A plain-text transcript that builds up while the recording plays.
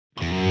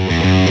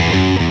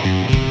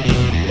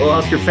Hello,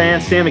 Husker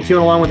fans. Sam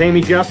McEwen along with Amy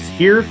Just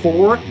here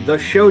for the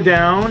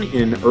Showdown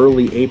in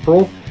early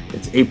April.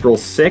 It's April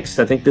 6th.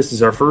 I think this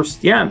is our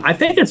first. Yeah, I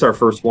think it's our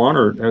first one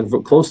or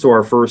close to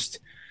our first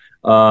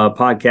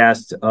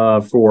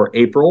podcast for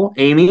April.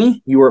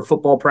 Amy, you were at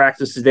football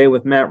practice today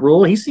with Matt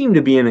Rhule. He seemed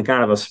to be in a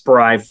kind of a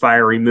spry,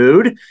 fiery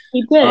mood.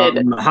 He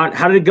did.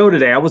 How did it go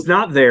today? I was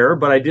not there,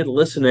 but I did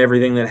listen to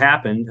everything that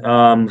happened.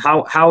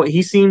 How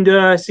he seemed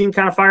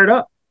kind of fired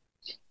up.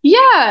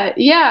 Yeah.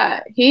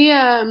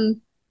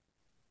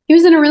 He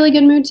was in a really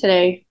good mood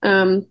today.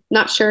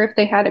 Not sure if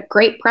they had a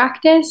great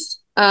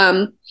practice.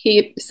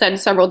 He said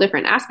several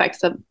different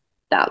aspects of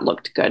that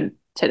looked good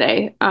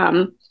today.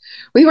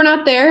 We were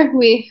not there.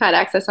 We had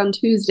access on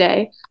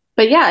Tuesday.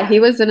 But yeah,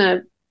 he was in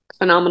a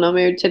phenomenal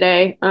mood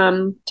today.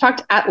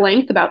 Talked at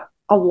length about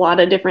a lot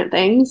of different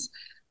things.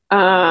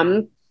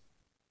 And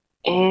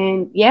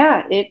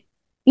yeah,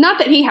 not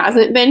that he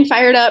hasn't been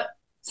fired up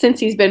since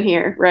he's been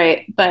here,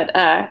 right? But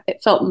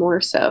it felt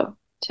more so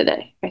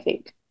today, I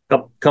think.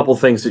 Couple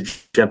things that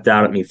jumped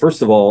out at me.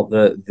 First of all,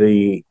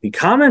 the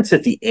comments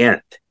at the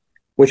end,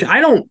 which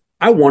I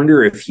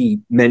wonder if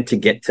he meant to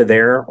get to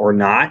there or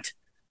not.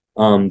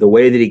 The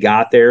way that he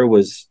got there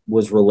was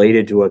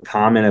related to a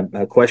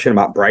question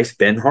about Bryce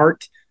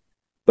Benhart.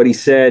 But he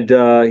said,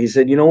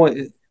 you know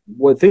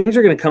what things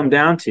are going to come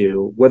down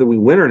to, whether we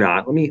win or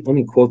not. Let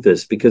me quote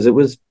this because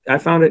I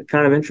found it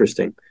kind of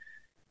interesting.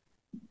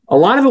 A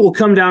lot of it will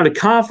come down to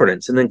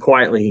confidence. And then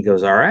quietly he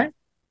goes, all right.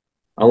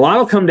 A lot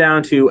will come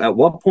down to at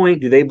what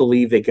point do they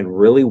believe they can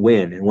really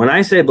win? And when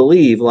I say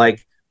believe,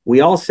 like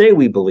we all say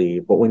we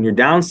believe, but when you're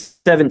down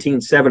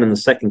 17-7 in the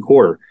second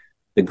quarter,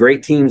 the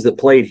great teams that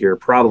played here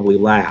probably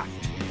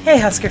laughed. Hey,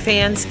 Husker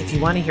fans, if you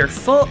want to hear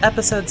full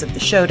episodes of The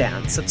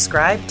Showdown,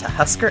 subscribe to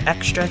Husker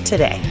Extra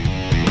today.